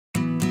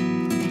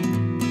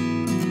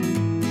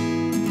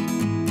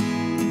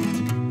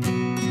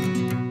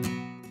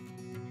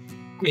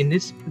In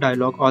this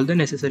dialog, all the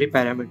necessary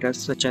parameters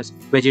such as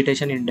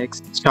vegetation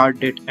index,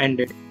 start date, end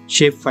date,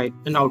 shapefile,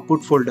 and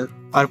output folder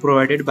are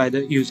provided by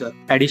the user.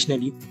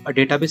 Additionally, a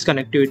database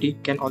connectivity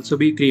can also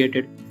be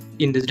created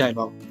in this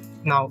dialog.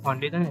 Now,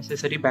 only the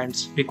necessary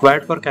bands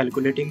required for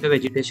calculating the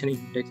vegetation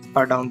index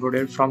are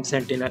downloaded from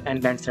Sentinel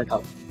and Landsat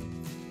Hub.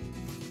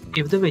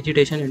 If the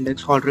vegetation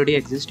index already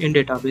exists in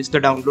database, the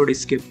download is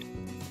skipped.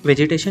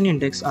 Vegetation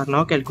index are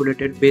now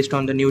calculated based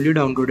on the newly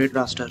downloaded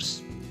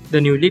rasters. The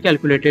newly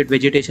calculated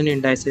vegetation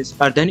indices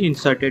are then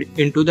inserted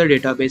into the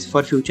database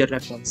for future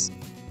reference.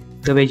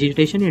 The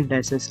vegetation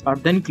indices are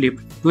then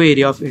clipped to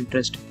area of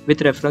interest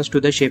with reference to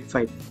the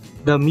shapefile.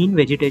 The mean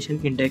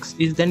vegetation index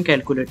is then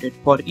calculated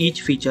for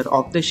each feature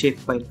of the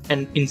shapefile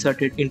and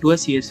inserted into a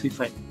CSV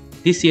file.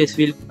 This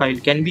CSV file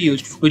can be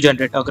used to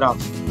generate a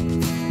graph.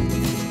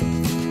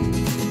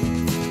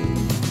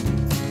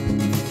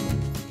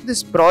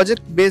 This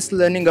project-based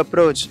learning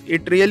approach,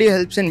 it really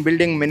helps in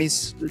building many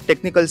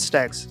technical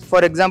stacks.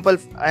 For example,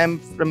 I am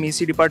from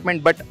EC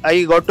department, but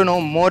I got to know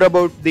more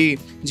about the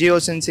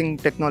geosensing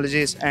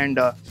technologies, and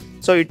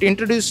so it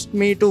introduced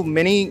me to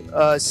many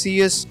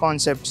CS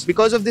concepts.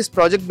 Because of this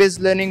project-based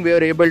learning, we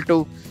are able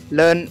to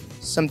learn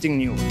something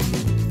new.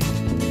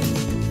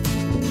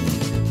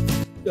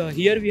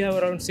 Here we have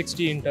around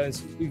 60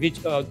 interns,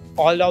 which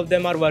all of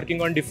them are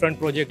working on different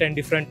projects and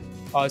different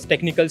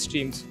technical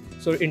streams.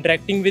 So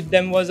interacting with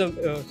them was a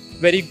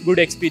very good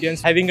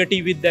experience, having a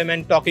tea with them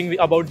and talking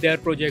about their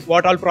project,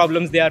 what all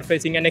problems they are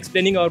facing and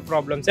explaining our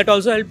problems. That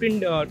also helped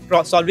in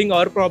solving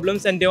our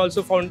problems, and they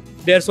also found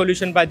their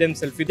solution by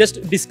themselves. We're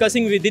just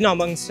discussing within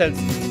amongst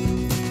selves.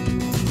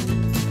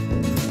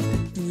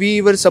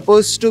 We were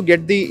supposed to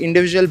get the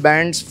individual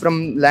bands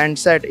from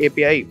Landsat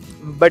API,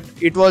 but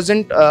it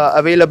wasn't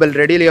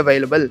readily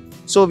available.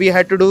 So we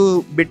had to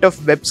do a bit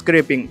of web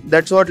scraping.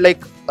 That's what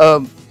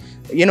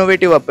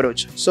innovative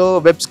approach. So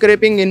web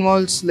scraping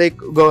involves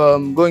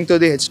going to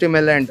the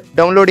HTML and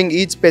downloading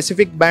each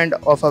specific band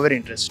of our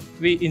interest.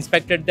 We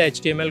inspected the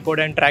HTML code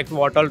and tracked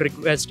what all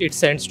requests it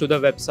sends to the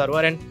web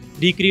server and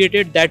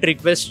recreated that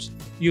request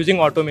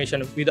using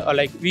automation. With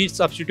we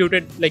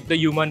substituted the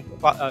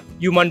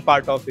human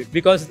part of it,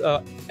 because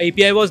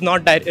API was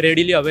not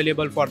readily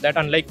available for that,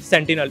 unlike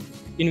Sentinel,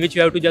 in which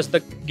you have to just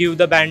give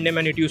the band name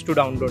and it used to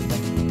download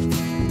them.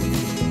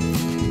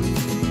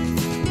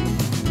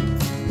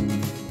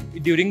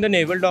 During the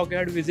naval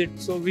dockyard visit,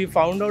 so we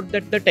found out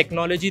that the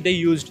technology they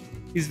used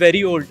is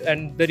very old,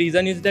 and the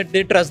reason is that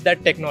they trust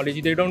that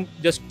technology. They don't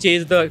just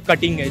chase the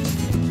cutting edge.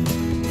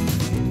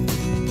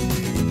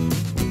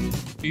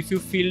 If you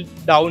feel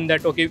down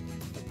that okay,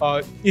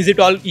 is it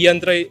all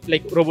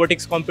eYantra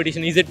robotics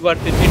competition? Is it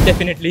worth it? It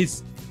definitely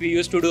is. We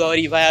used to do our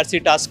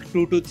eYRC task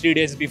 2 to 3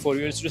 days before.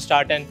 We used to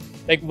start, and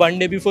one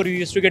day before we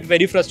used to get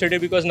very frustrated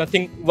because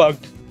nothing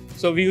worked.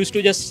 So we used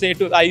to just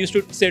I used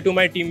to say to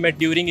my teammate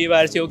during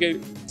eYRC, okay,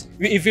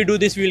 if we do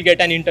this, we will get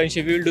an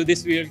internship. We will do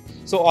this.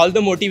 So all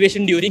the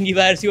motivation during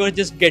eYRC was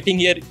just getting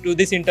here to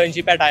this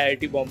internship at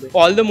IIT Bombay.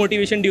 All the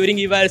motivation during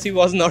eYRC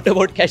was not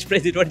about cash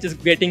prize. It was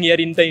just getting here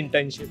in the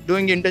internship.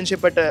 Doing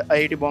internship at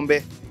IIT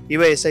Bombay,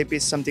 eYSIP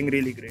is something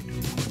really great.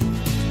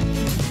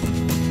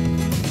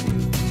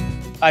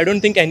 I don't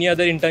think any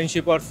other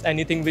internship or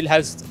anything will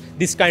have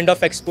this kind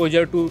of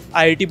exposure to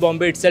IIT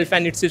Bombay itself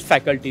and its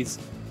faculties.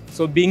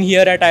 So being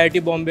here at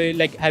IIT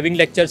Bombay, having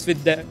lectures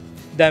with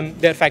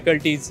their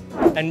faculties,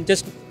 and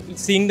just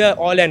seeing the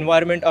all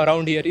environment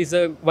around here is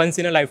a once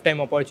in a lifetime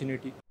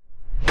opportunity.